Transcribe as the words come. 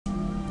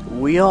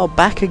we are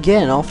back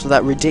again after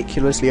that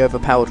ridiculously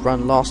overpowered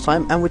run last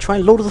time, and we're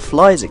trying Lord of the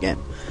Flies again.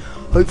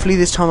 Hopefully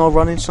this time I'll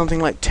run into something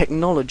like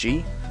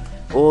technology,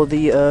 or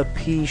the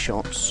pea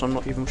shots. I'm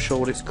not even sure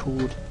what it's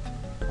called.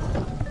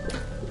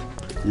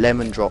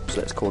 Lemon drops,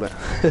 let's call it.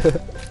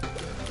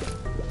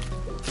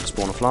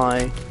 Spawn a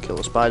fly, kill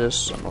the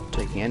spiders. I'm not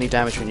taking any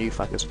damage from you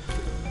fuckers.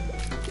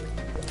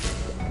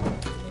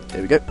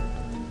 There we go.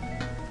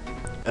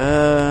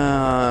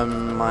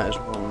 Might as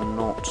well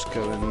not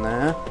go in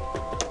there.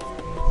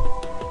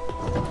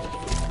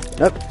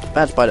 Nope,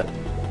 bad spider.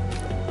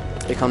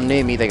 They come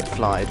near me, they get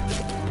flied.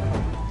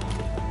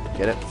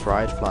 Get it?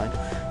 Fried, flied.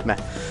 Meh.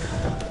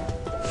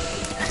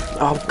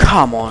 Oh,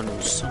 come on,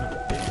 you son of a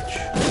bitch.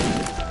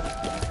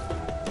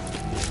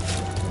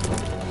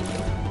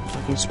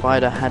 Fucking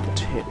spider had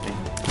to hit me.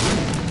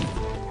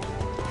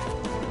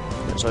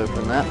 Let's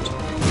open that.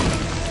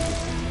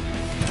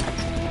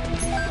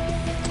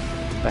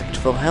 Back to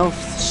full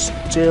health.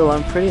 Still,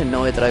 I'm pretty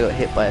annoyed that I got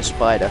hit by a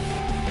spider.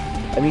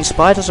 I mean,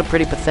 spiders are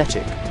pretty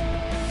pathetic.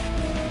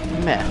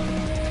 Meh.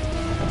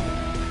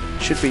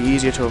 Should be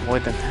easier to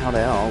avoid than how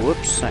they are.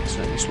 Whoops,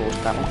 accidentally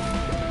slaughtered that one.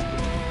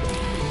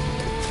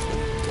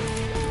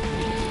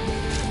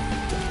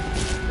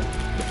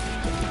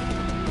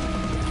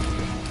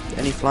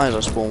 Any flies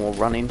I spawn will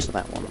run into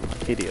that one,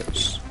 like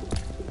idiots.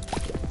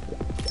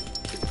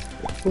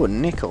 Ooh, a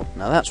nickel.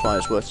 Now that's why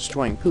it's worth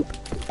destroying. Poop.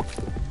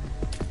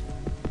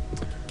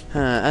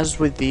 As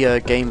with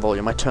the game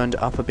volume, I turned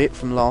it up a bit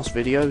from last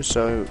video,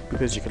 so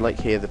because you could like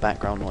hear the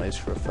background noise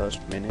for the first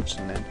minute,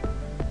 and then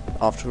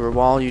after a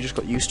while you just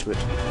got used to it.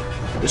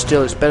 But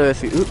still, it's better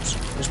if you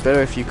it's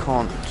better if you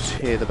can't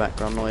hear the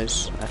background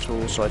noise at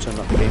all. So I turned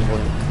up the game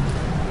volume.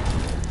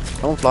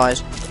 Come on,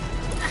 flies!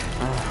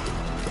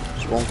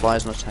 Spawn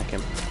flies and attack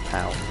him.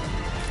 Pow!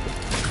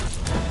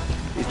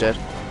 He's dead.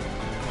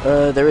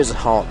 There is a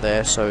heart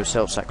there, so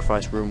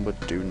self-sacrifice room would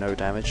do no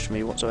damage to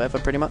me whatsoever,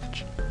 pretty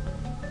much.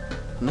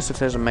 Unless if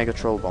there's a mega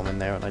troll bomb in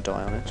there and I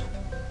die on it.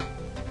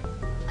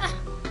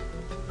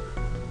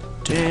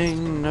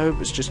 Ding!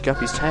 Nope, it's just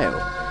Guppy's tail.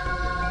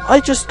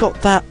 I just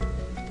got that.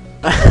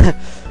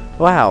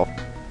 Wow.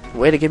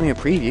 Way to give me a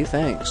preview,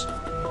 thanks.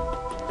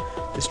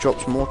 This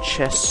drops more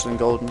chests than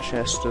golden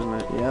chests, doesn't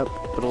it? Yep,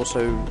 but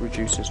also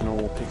reduces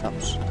normal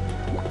pickups.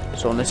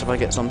 So unless if I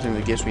get something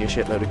that gives me a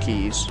shitload of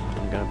keys,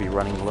 I'm going to be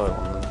running low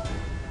on them.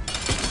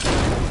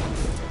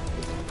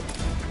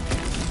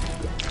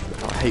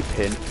 Oh, I hate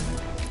Pin.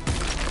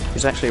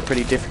 He's actually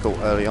pretty difficult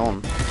early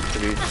on,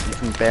 because you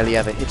can barely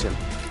ever hit him.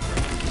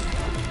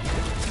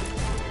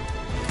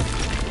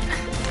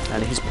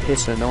 And he's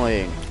piss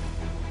annoying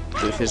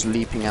with his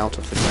leaping out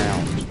of the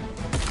ground.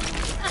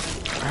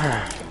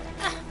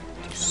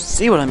 Do you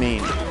see what I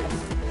mean?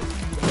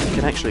 He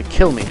can actually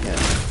kill me here.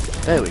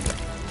 There we go.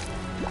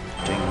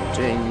 Ding,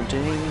 ding,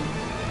 ding.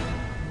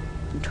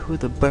 Into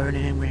the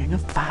burning ring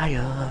of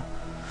fire.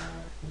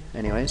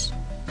 Anyways,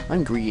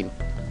 I'm green,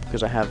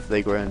 because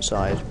they grow in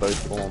size, both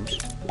forms.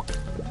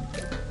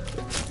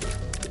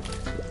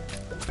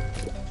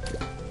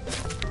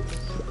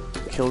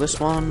 Kill this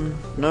one.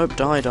 Nope,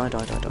 die. There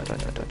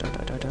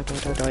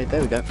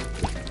we go.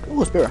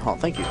 Oh, spirit heart,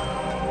 thank you.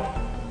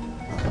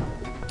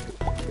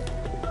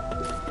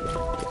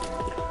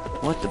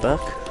 What the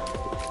buck?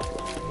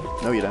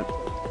 No, you don't.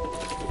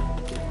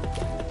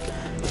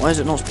 Why is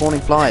it not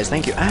spawning flies?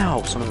 Thank you.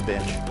 Ow, son of a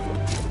bitch.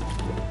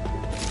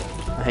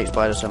 I hate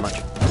spiders so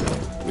much.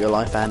 Real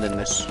life and in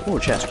this. Oh,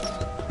 chest.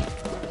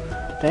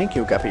 Thank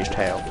you, Guppy's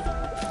tail.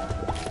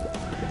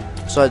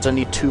 Besides, I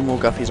need 2 more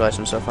Guppy's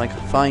items, so if I can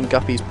find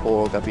Guppy's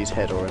paw or Guppy's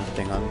head or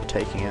anything, I'm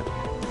taking it.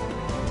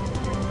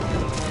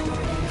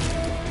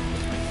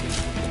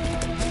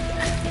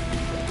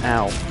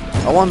 Ow.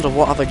 I wonder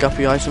what other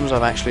Guppy items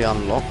I've actually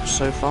unlocked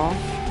so far.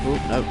 Ooh,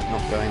 nope,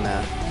 not going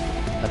there.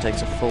 That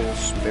takes a full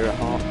spirit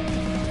heart.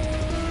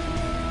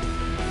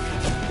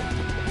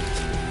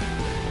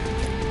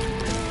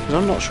 Because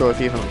I'm not sure if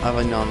I've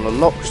even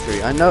unlocked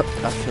 3. I know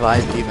if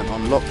I've even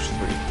unlocked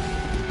 3.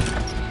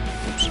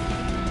 Oops.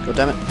 God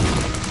damn it.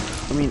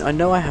 I mean, I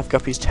know I have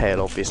Guppy's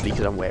tail, obviously,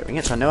 because I'm wearing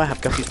it. I know I have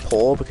Guppy's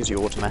paw, because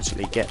you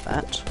automatically get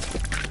that.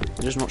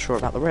 I'm just not sure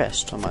about the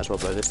rest. I might as well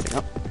blow this thing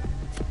up.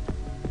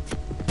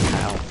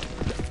 Ow.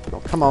 Oh,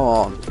 come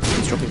on.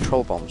 He's dropping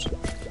troll bombs.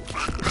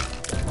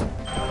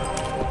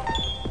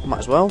 Might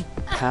as well.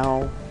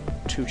 Pow.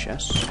 2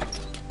 chests.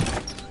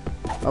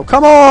 Oh,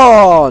 come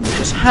on! It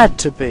just had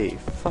to be.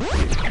 Fuck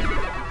you.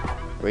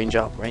 Range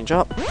up, range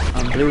up.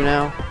 I'm blue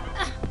now.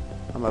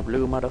 I'm a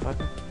blue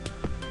motherfucker.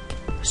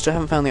 Still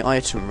haven't found the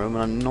item room,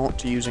 and I'm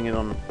not using it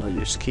on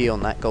this key on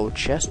that gold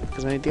chest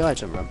because I need the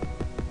item room.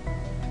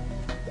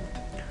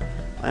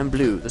 I am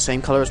blue, the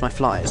same colour as my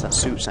flies. That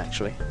suits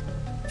actually.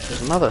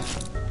 There's another.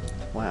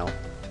 Wow.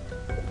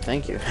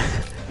 Thank you.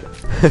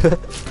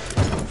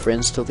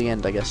 Friends till the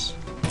end, I guess.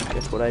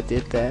 Get what I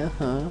did there,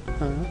 huh?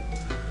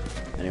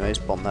 Anyways,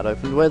 bomb that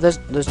open. Well, there's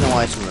no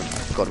item room.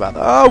 I forgot about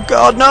that. Oh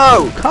god,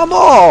 no! Come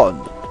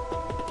on!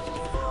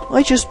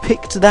 I just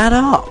picked that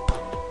up.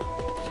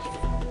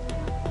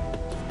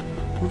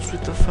 What's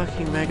with the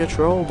fucking mega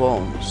troll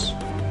bombs?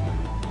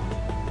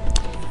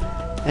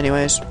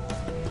 Anyways.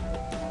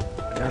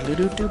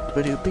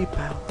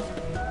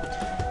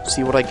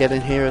 See what I get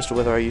in here as to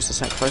whether I use the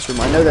sacrifice room.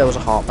 I know there was a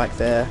heart back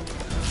there.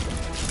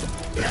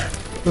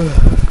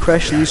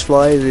 Crash these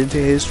flies into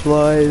his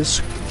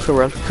flies.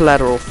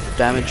 Collateral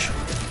damage.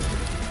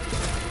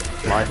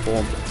 Fly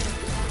form.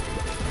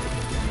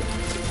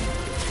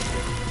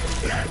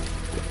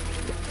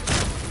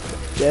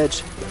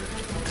 Dead.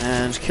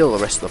 And kill the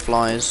rest of the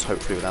flies,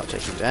 hopefully without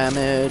taking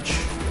damage.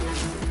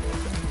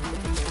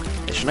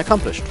 Mission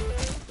accomplished.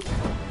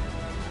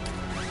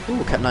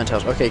 Ooh, cat 9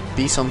 tails. Okay,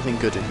 be something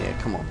good in here.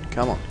 Come on,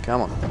 come on,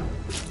 come on.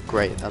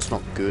 Great, that's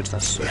not good.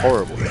 That's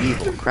horrible,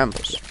 evil,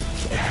 Krampus.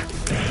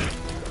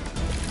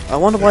 I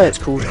wonder why it's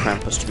called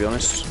Krampus, to be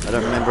honest. I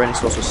don't remember any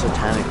sort of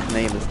satanic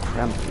name of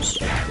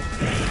Krampus.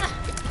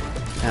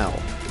 Ow.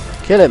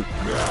 Kill him!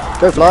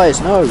 Go flies!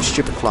 No,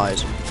 stupid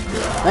flies.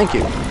 Thank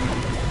you.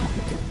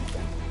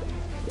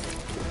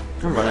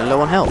 I'm running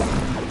low on health.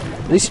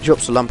 At least he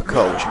drops a lump of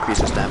coal, which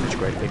increases damage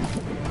greatly.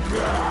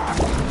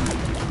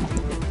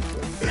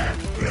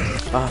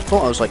 I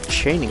thought I was like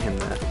chaining him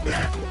there.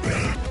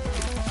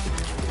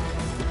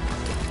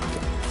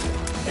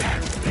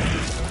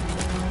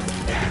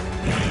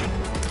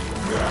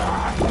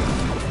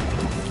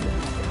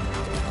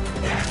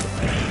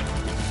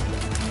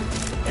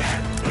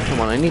 Come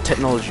on, I need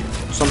technology.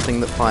 Something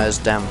that fires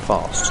damn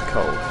fast.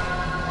 Coal.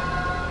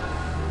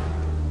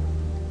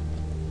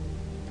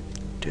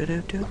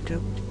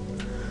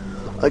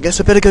 I guess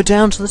I better go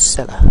down to the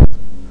cellar.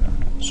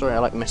 Sorry, I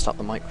like messed up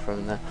the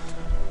microphone there.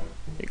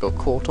 It got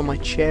caught on my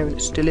chair and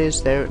it still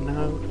is there.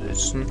 Now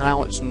it's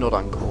not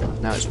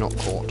uncaught. Now it's not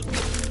caught.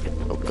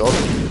 Oh god.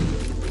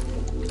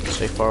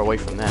 Stay far away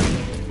from them.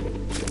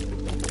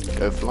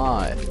 Go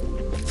fly.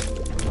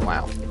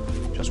 Wow.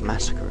 Just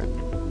massacre it.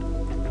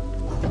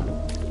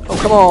 Oh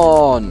come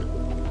on!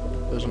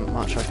 There wasn't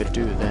much I could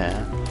do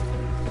there.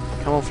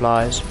 Come on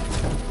flies.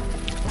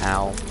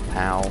 Pow,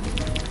 pow.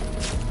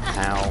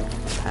 Pow,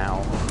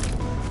 pow.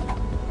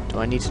 Do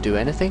I need to do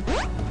anything?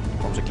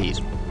 Bombs are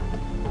keys.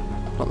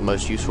 Not the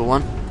most useful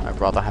one. I'd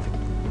rather have...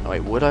 Oh,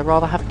 wait, would I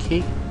rather have a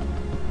key?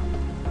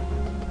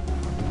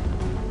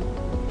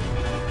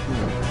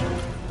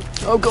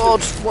 Oh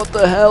god! What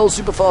the hell?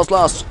 Super fast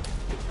last!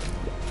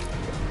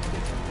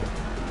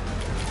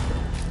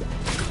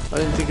 I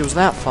didn't think it was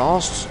that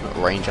fast.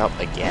 Range up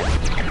again.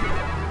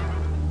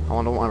 I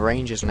wonder what my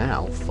range is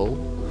now. Full?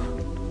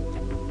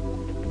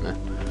 Nah.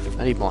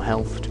 I need more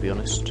health, to be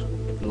honest.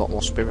 A lot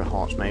more spirit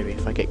hearts, maybe.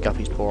 If I get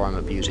Guppy's Paw, I'm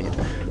abusing it.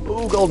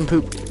 Ooh, golden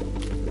poop!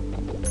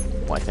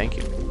 Why, thank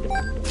you.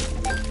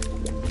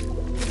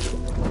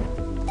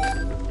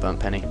 Burnt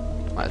penny.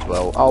 Might as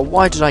well. Oh,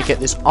 why did I get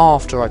this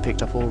after I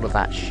picked up all of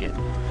that shit?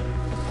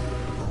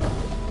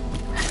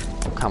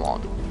 Oh, come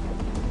on.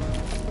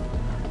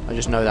 I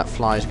just know that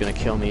fly is going to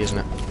kill me, isn't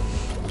it?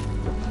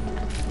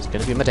 It's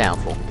going to be my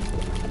downfall.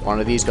 One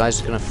of these guys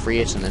is going to free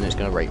it and then it's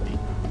going to rape me.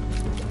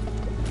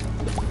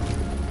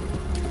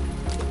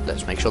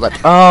 Let's make sure that...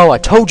 Oh, I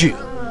told you!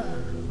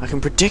 I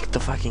can predict the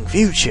fucking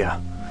future!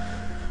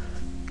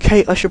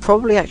 Okay, I should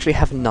probably actually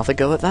have another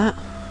go at that.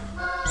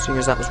 Seeing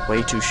as that was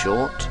way too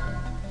short.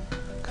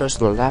 Curse of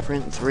the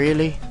Labyrinth,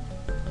 really?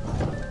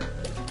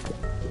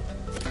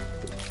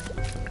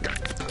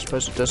 I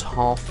suppose it does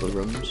half the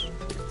rooms.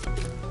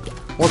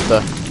 What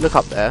the? Look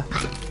up there.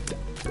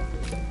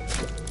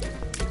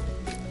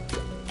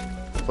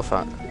 What the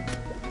fuck?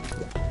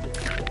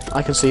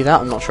 I can see that,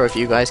 I'm not sure if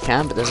you guys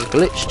can, but there's a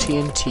glitch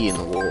TNT in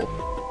the wall.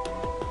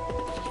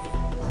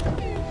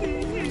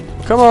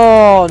 Come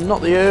on!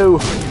 Not you!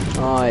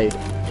 Aye.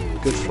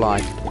 Good fly.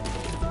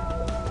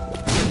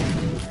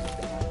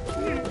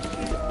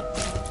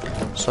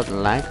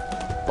 Sudden lag.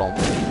 Bomb.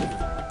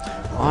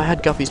 Oh, I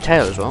had Guppy's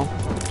tail as well.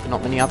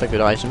 Not many other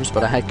good items,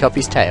 but I had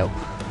Guppy's tail.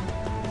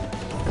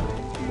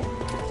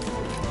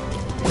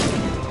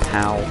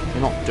 Pow.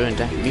 You're not doing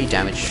me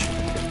damage.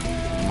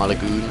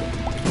 Mulligoon.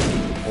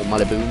 Or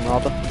Mulliboon,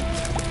 rather.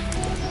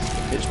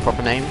 Its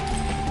proper name.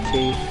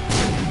 T.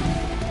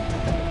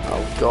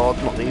 Oh god,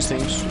 not these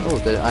things. Oh,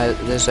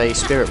 there's a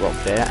spirit rock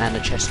there and a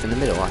chest in the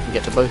middle. I can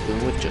get to both of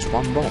them with just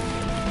one bomb.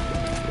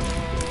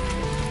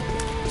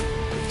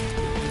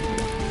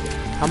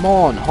 Come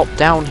on, hop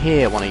down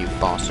here, one of you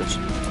bastards.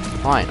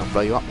 Fine, I'll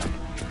blow you up then.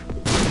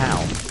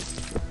 Ow.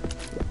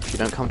 If you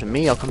don't come to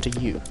me, I'll come to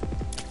you.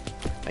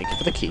 Thank you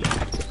for the key.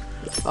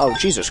 Oh,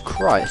 Jesus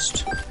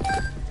Christ.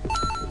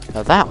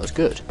 Now that was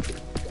good.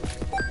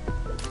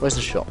 Where's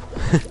the shop?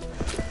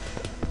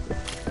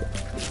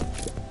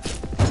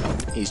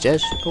 He's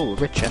dead. Oh, a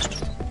red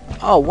chest.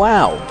 Oh,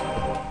 wow.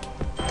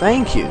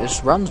 Thank you.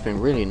 This run's been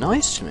really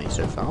nice to me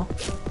so far.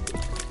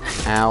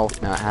 Ow.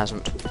 No, it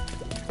hasn't.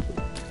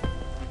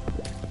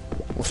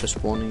 Also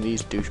spawning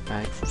these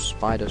douchebag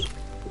spiders.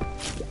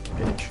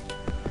 Bitch.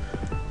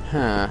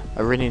 Huh.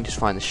 I really need to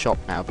find the shop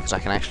now because I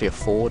can actually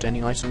afford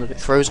any item that it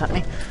throws at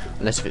me.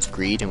 Unless if it's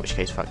greed, in which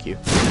case, fuck you.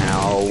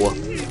 Ow.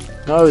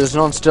 No, there's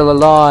none still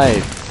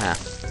alive. Ah.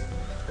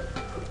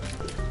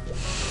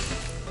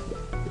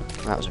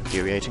 That was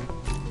infuriating.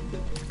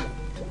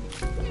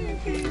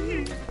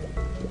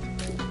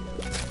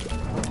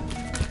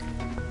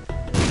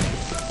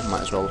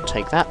 Might as well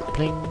take that.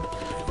 Pling.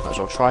 Might as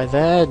well try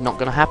there. Not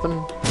gonna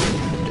happen.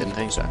 Didn't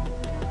think so.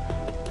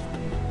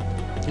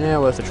 Yeah,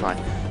 worth a try.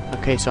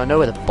 Okay, so I know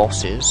where the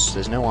boss is.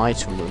 There's no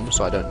item room,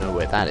 so I don't know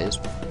where that is.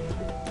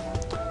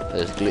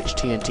 There's glitch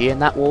TNT in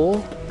that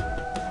wall.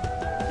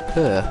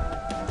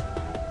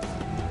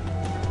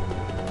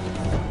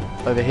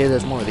 Over here,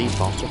 there's more of these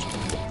bastards.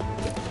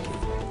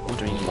 What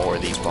do you mean more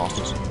of these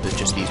bastards? There's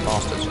just these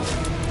bastards.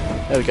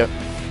 There we go.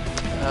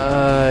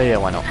 Yeah,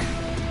 why not?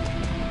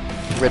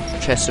 Red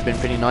chests have been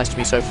pretty nice to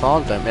me so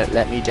far. Don't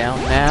let me down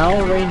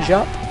now. Range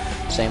up.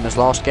 Same as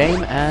last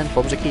game, and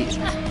bombs are keys.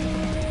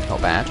 Not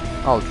bad.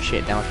 Oh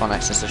shit, now I can't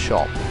access the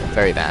shop.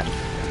 Very bad.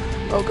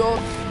 Oh god,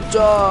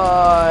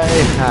 die!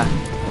 Ha.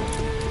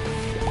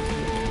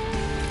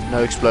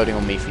 No exploding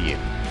on me for you.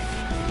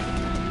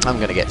 I'm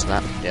gonna get to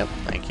that. Yep,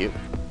 thank you.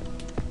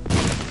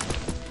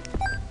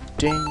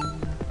 Ding.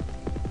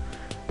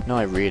 No,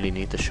 I really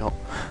need the shop.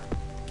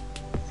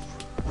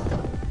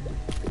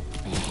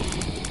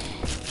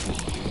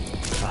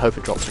 I hope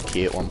it drops a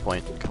key at one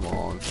point. Come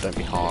on, don't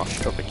be harsh.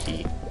 Drop a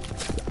key.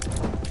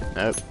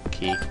 Nope,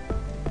 key.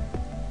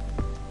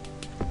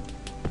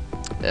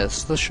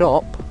 There's the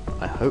shop.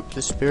 I hope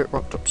the spirit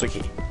rock drops a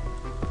key.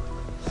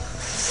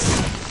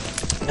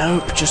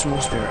 Nope, just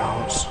more spirit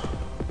hearts.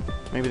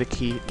 Maybe the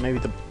key, maybe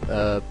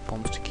the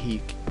bombs to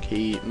key,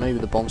 maybe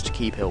the bombs to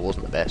key pill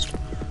wasn't the best.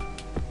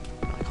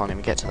 I can't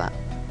even get to that.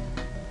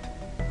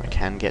 I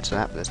can get to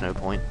that, but there's no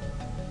point.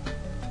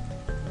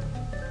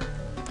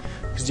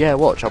 Because yeah,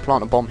 watch, I'll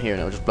plant a bomb here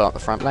and it'll just blow up the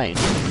front lane.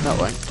 No, it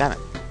won't. Damn it.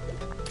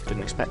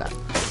 Didn't expect that.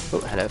 Oh,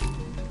 hello.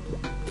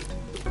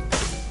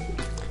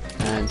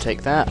 And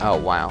take that. Oh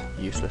wow,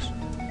 useless.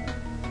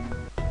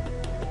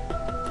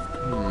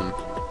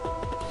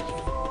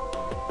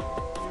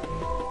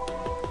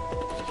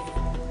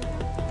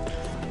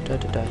 Da,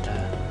 da, da, da.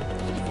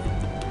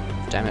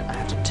 Damn it, I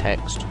have to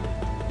text.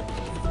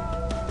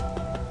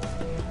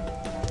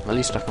 At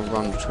least I can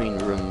run between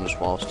rooms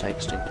whilst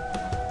texting.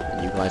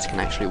 And you guys can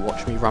actually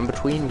watch me run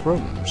between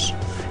rooms.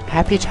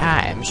 Happy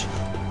times.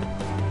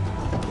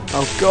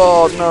 Oh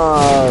god,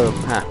 no!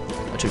 Ha,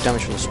 I took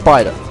damage from the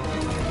spider.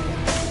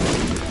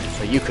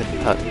 So you couldn't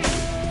hurt me.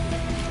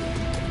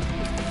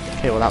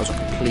 Okay, well that was a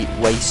complete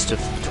waste of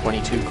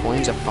 22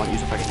 coins. I can't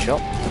use a packet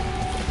shop.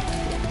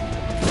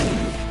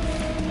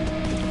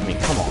 I mean,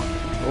 come on.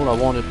 All I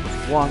wanted was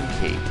one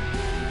key.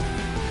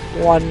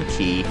 One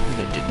key, and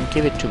it didn't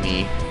give it to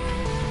me.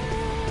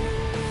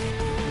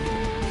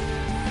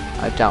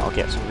 I doubt I'll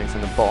get something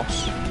from the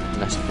boss.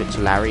 Unless if it's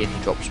Larry and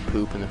he drops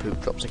poop and the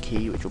poop drops a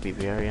key, which will be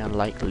very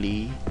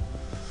unlikely.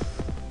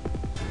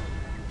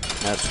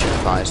 No, it's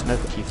just flies. No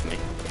key for me.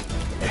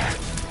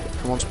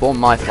 Come on, spawn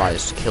my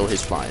flies to kill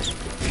his flies.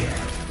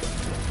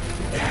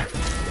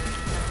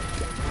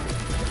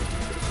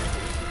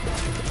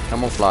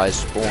 Come on, flies,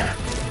 spawn.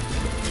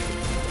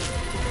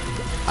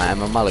 I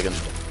am a mulligan.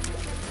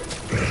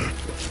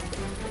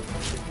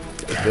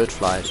 Good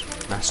flies.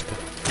 Massacre.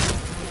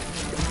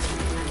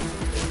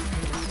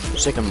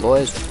 Sick 'em,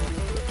 boys.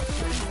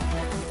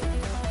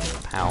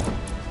 Pow.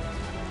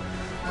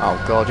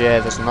 Oh god, yeah,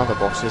 there's another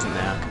boss, isn't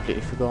there? I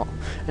completely forgot.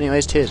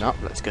 Anyways, tears up,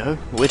 let's go.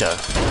 Widow.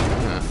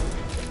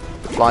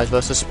 Flies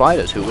versus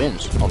spiders, who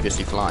wins?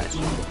 Obviously flies.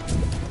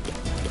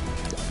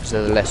 Because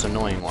they're the less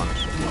annoying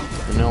ones.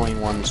 The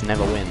annoying ones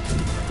never win.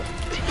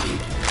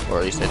 Or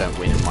at least they don't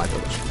win in my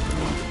books.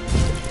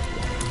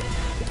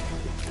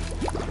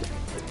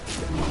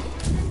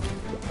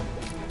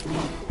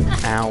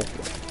 Ow.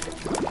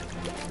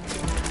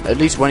 At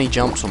least when he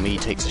jumps on me, he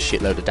takes a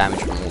shitload of damage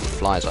from all the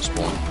flies I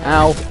spawn.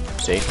 Ow!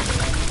 See?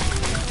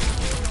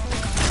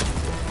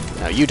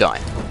 Now you die.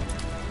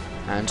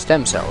 And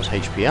stem cells,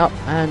 HP up,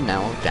 and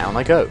now down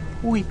I go.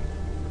 Whee!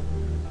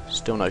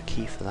 Still no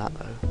key for that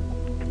though.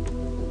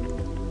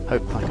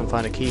 Hope I can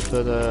find a key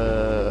for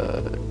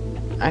the...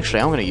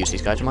 Actually, I'm going to use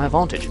these guys to my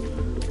advantage.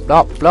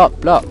 Blop, blop,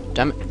 blop.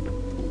 Damn it.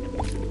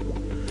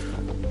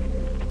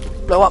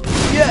 Blow up.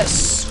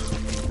 Yes!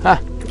 Ha!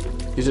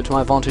 Use it to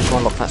my advantage to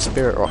unlock that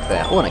spirit rock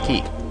there. Oh, and a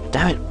key.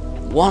 Damn it.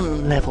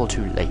 One level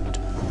too late.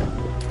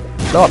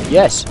 Blow up.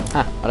 Yes!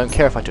 Ha! I don't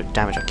care if I took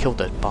damage. I killed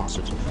those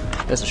bastards.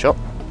 There's the shop.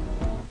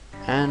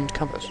 And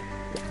compass.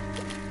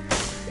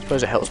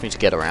 Suppose it helps me to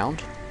get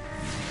around.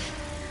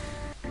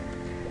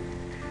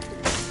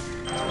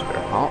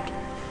 Spirit heart.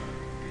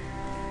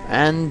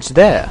 And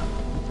there.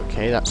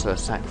 Okay, that's a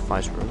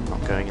sacrifice room.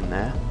 Not going in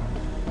there.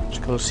 It's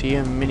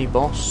Colosseum, mini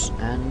boss,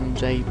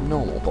 and a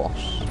normal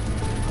boss.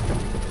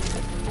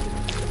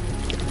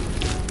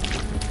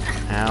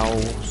 Ow,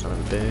 son of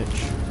a bitch.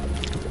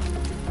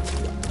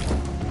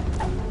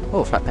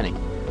 Oh, flat penny.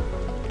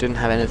 Didn't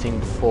have anything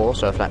before,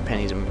 so a flat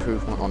penny's an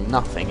improvement on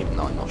nothing, even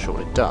though I'm not sure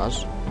what it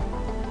does.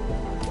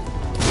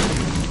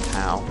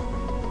 Ow.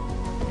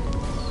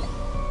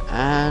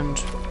 And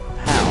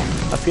how?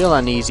 I feel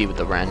uneasy with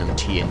the random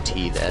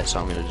TNT there, so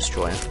I'm going to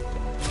destroy it.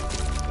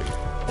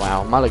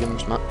 Wow,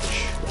 mulligans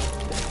much.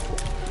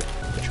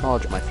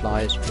 Charge my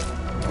flies.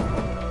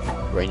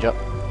 Range up.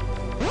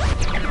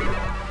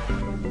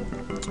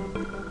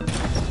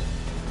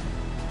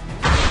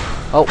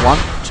 Oh,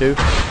 1, 2,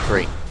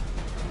 3.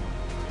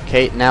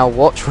 Okay, now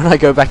watch when I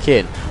go back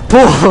in.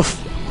 Poof!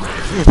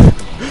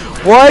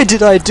 Why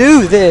did I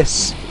do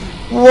this?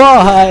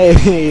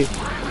 Why?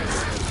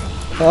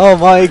 Oh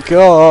my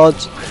god.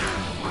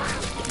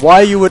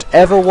 Why you would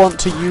ever want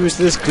to use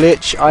this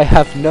glitch, I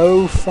have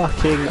no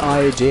fucking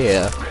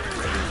idea.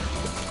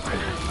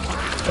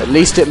 At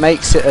least it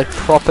makes it a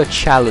proper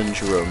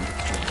challenge room.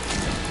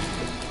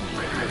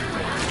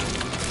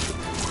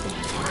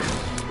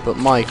 But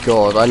my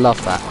god, I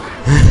love that.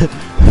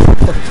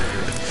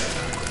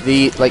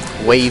 The like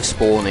wave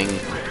spawning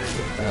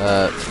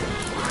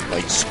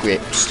like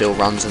script still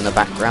runs in the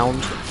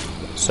background,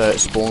 so it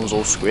spawns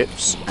all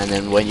scripts, and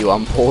then when you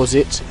unpause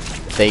it,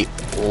 they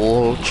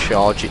all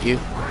charge at you.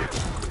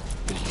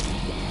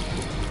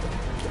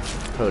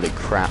 Holy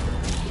crap!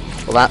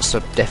 Well, that's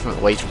a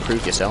definite way to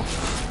prove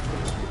yourself.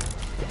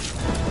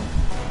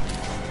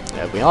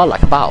 There we are,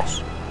 like a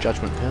boss.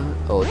 Judgment pill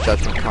or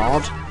judgment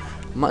card.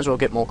 Might as well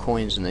get more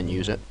coins and then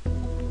use it.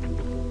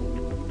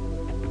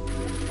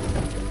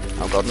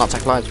 Oh god,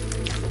 nutsack flies.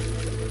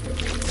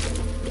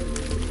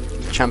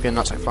 Champion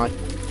nutsack fly.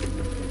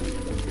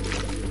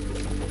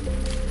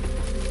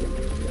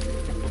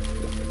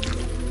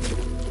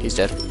 He's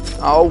dead.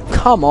 Oh,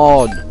 come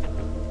on!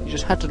 You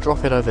just had to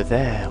drop it over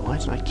there. Why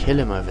didn't I kill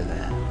him over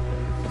there?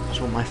 It's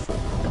all my fault.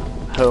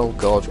 Oh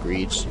god,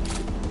 greeds.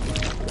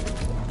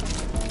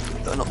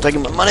 You're not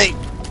taking my money!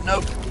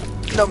 No!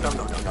 No, no,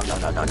 no, no, no,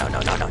 no, no, no, no, no,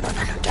 no, no, no,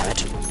 no, damn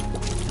it.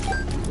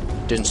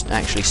 Didn't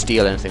actually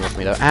steal anything off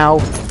me though. Ow!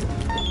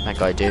 That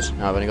guy did.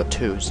 No, I've only got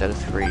 2 instead of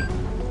 3.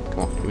 Come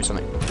on, give me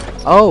something.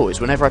 Oh, it's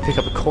whenever I pick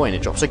up a coin,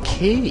 it drops a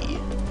key!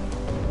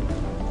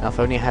 Now, if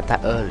only I had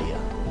that earlier.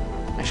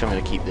 Actually, I'm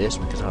going to keep this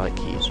because I like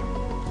keys.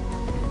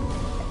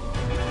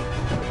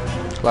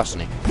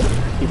 Gluttony.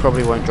 He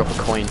probably won't drop a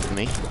coin for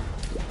me.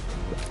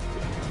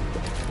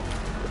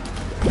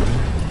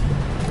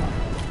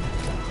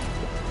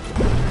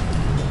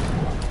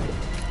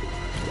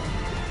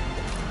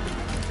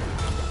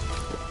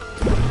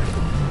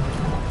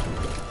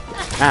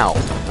 Ow,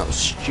 that was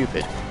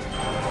stupid.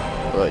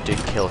 Well, it did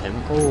kill him.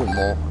 Oh,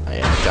 more. Oh,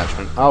 yeah,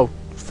 judgment. Oh,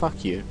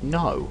 fuck you.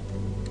 No.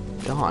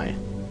 Die.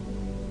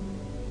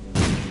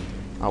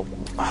 Oh,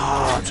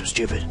 I'm so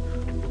stupid.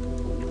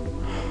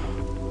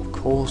 Of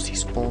course he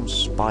spawns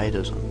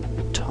spiders. I'm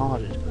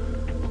retarded.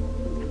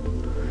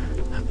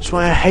 That's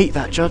why I hate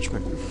that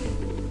judgment.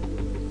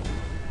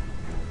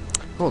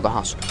 Oh, the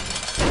husk.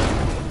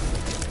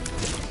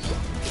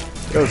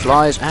 Go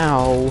flies.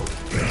 Ow.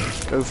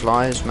 Go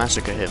flies.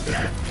 Massacre him.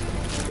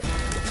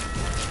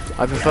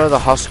 I prefer the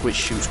husk which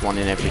shoots one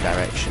in every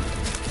direction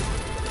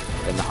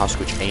than the husk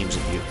which aims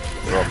at you,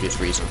 for obvious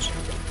reasons.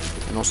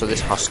 And also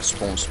this husk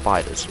spawns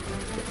spiders.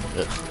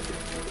 Ugh.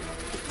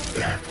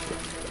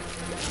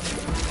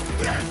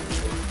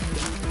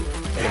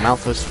 Your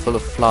mouth is full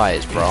of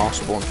flies, brah.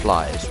 Spawn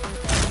flies.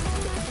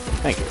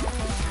 Thank you.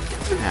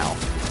 Ow.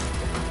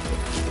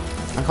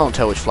 I can't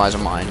tell which flies are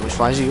mine, which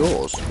flies are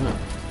yours. Oh.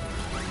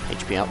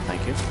 HP up,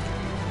 thank you.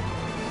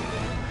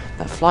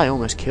 That fly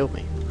almost killed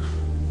me.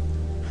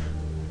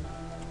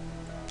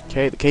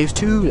 Okay, the cave's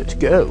 2, let's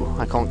go.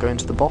 I can't go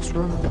into the boss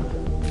room.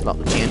 Fill up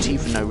the TNT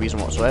for no reason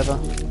whatsoever.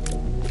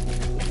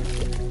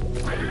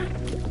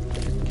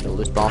 Kill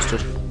this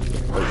bastard.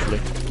 Hopefully.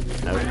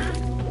 No.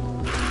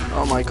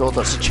 Oh my god,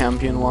 that's a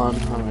champion one.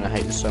 I'm gonna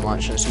hate this so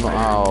much. It's not.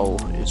 Oh,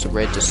 it's a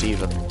red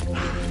deceiver.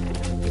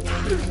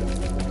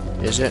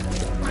 Is it?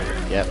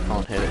 Yep,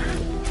 can't hit it.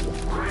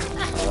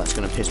 Oh, that's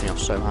gonna piss me off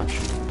so much.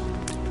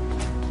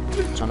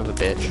 Son of a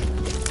bitch.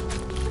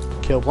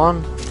 Kill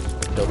 1.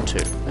 Killed 2.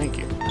 Thank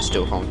you. I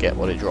still can't get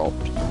what it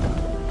dropped.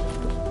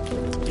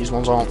 These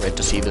ones aren't red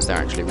deceivers, they're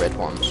actually red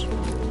ones.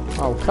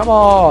 Oh, come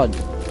on!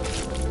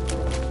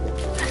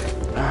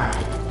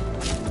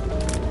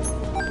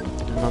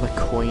 Another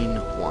coin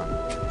 1.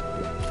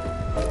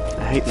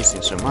 I hate these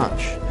things so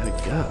much. There we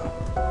go.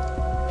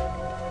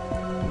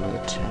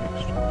 Another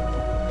text.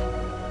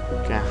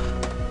 Gah.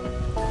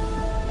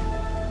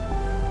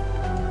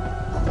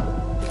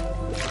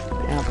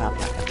 Pow, pow,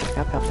 pow,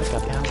 pow, pow, pow, pow,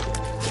 pow.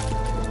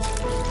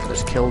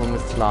 Let's kill them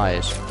with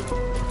flies.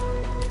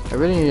 I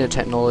really need a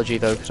technology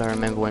though, because I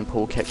remember when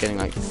Paul kept getting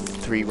like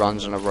 3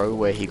 runs in a row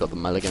where he got the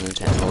mulligan and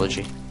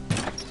technology.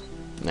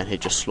 And then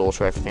he'd just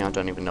slaughter everything. I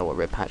don't even know what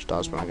Red Patch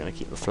does, but I'm going to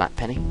keep the flat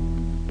penny.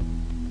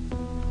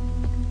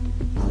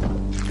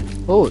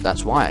 Oh,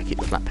 that's why I keep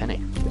the flat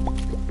penny.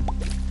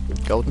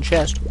 Golden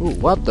chest. Ooh,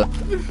 what the?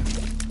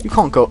 You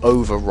can't go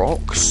over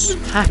rocks.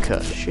 Hacker,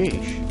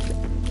 sheesh.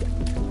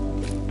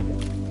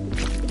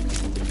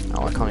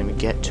 Oh, I can't even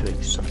get to it,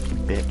 you son of a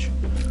bitch.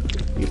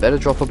 You better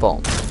drop a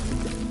bomb.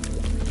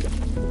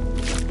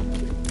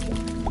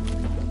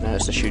 No,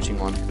 it's the shooting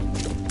one.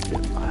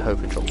 I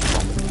hope it drops a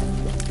bomb.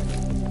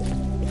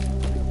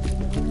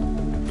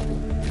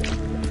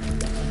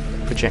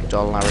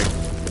 Projectile Larry.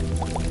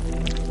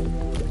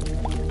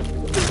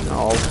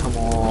 Oh, come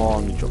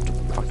on. You dropped a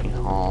fucking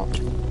heart.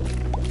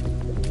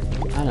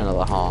 And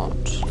another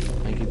heart.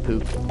 Thank you,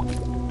 poop.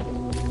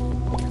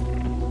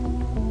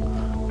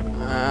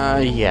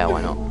 Yeah,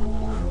 why not?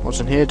 What's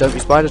in here? Don't be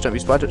spiders, don't be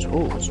spiders.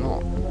 Oh, it's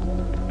not.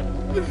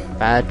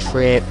 Bad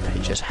trip.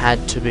 It just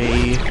had to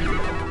be.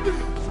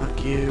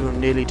 Fuck you, I'm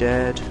nearly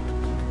dead.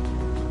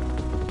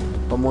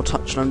 One more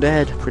touch and I'm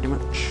dead, pretty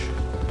much.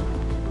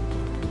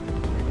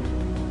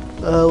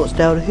 What's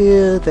down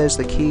here? There's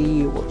the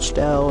key. What's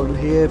down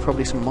here?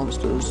 Probably some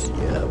monsters.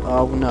 Yeah.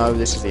 Oh no,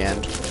 this is the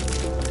end.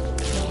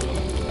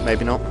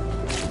 Maybe not.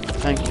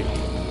 Thank you.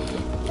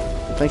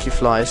 Thank you,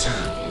 flies.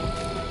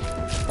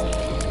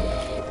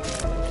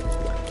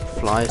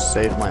 Flies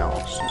saved my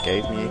ass and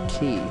gave me a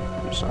key,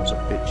 you sons of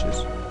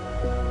bitches.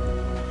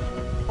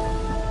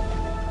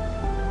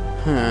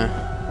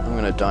 I'm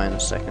gonna die in a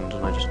second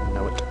and I just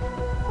know it.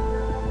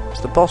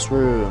 It's the boss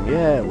room,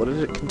 yeah, what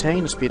did it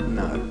contain? Speed?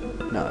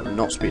 No,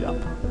 not speed up.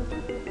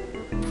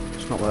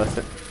 It's not worth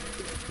it.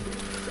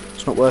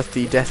 It's not worth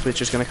the death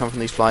which is gonna come from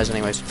these flies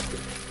anyways.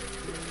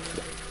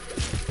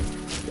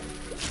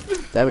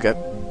 There we go.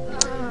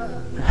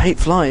 I hate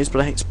flies,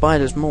 but I hate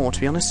spiders more, to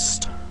be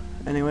honest.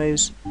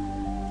 Anyways,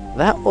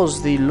 that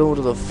was the Lord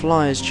of the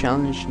Flies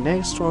challenge.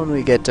 Next one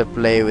we get to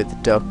play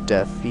with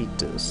Dr.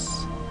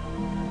 Fetus.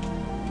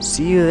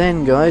 See you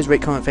then, guys.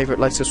 Rate, comment, favorite,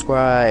 like,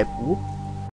 subscribe. Whoop.